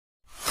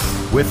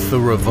With the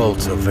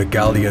revolt of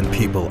Vegalian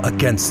people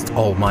against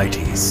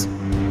Almighties,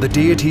 the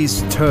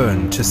deities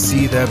turned to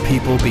see their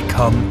people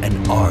become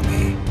an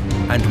army,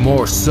 and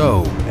more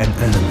so, an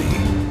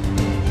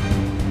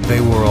enemy.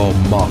 They were all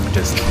mocked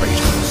as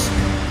traitors,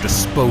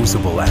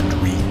 disposable and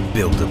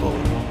rebuildable.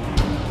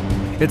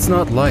 It's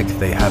not like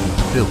they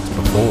haven't built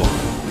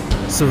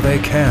before, so they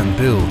can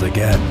build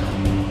again.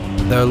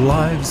 Their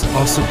lives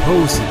are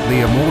supposedly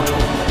immortal.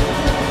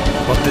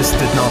 But this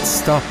did not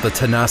stop the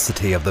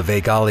tenacity of the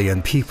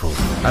Vegalian people,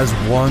 as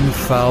one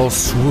foul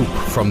swoop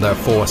from their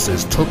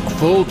forces took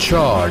full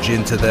charge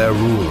into their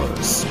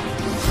rulers,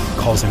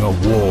 causing a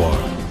war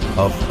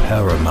of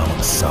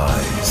paramount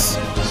size.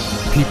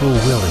 People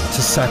willing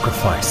to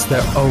sacrifice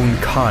their own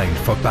kind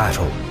for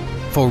battle,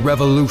 for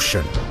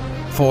revolution,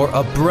 for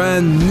a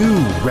brand new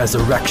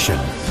resurrection.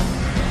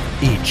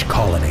 Each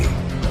colony,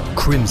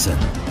 Crimson,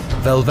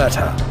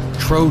 Velveta,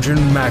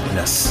 Trojan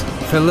Magnus,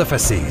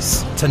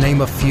 Philippices, to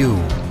name a few,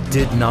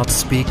 did not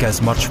speak as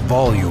much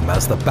volume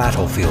as the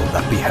battlefield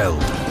that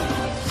beheld.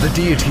 The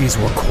deities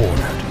were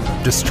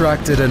cornered,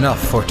 distracted enough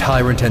for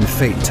Tyrant and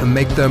Fate to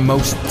make their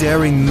most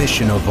daring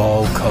mission of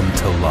all come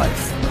to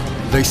life.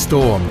 They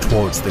stormed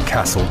towards the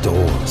castle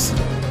doors,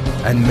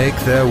 and make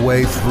their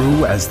way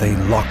through as they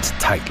locked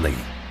tightly.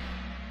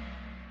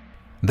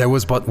 There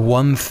was but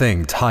one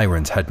thing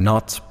Tyrant had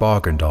not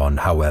bargained on,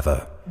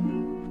 however.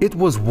 It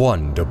was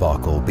one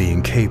debacle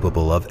being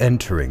capable of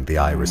entering the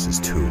Iris's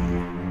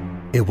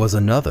tomb. It was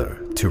another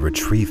to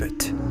retrieve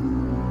it.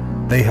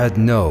 They had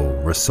no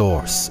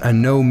resource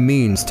and no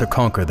means to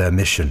conquer their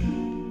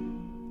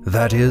mission.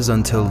 That is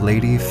until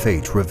Lady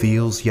Fate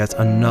reveals yet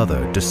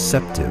another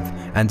deceptive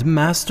and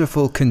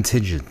masterful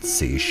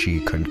contingency she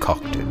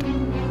concocted.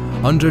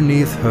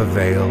 Underneath her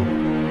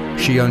veil,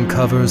 she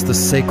uncovers the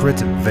sacred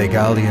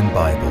Vegalian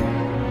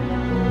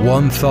Bible,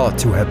 one thought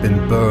to have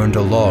been burned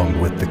along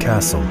with the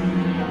castle.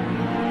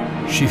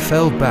 She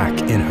fell back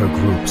in her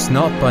groups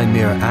not by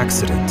mere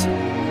accident,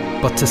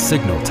 but to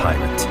signal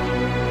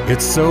Tyrant.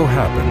 It so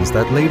happens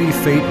that Lady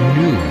Fate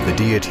knew the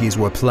deities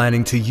were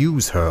planning to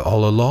use her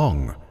all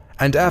along,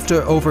 and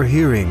after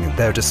overhearing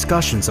their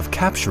discussions of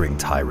capturing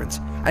Tyrant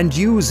and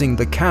using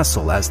the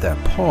castle as their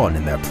pawn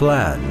in their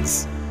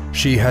plans,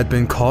 she had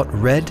been caught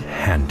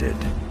red-handed.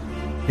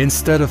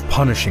 Instead of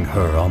punishing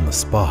her on the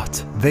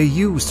spot, they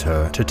used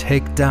her to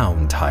take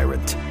down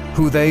Tyrant,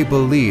 who they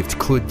believed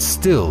could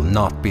still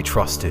not be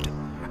trusted,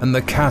 and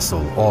the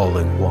castle all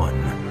in one.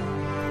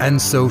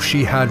 And so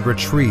she had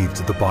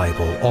retrieved the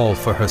Bible all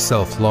for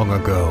herself long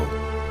ago,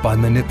 by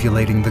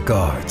manipulating the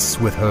guards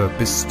with her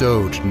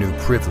bestowed new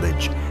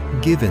privilege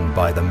given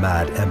by the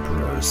Mad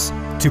Emperors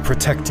to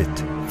protect it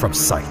from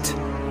sight.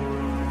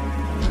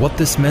 What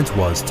this meant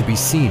was to be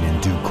seen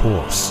in due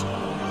course,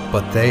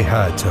 but they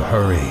had to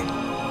hurry.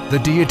 The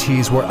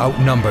deities were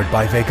outnumbered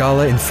by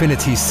Vegala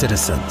Infinity's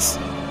citizens.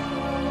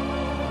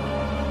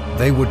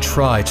 They would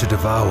try to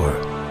devour.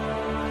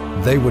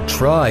 They would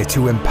try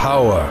to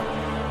empower.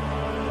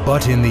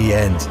 But in the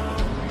end,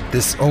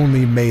 this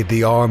only made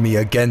the army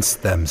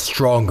against them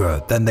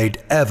stronger than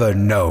they'd ever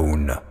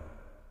known.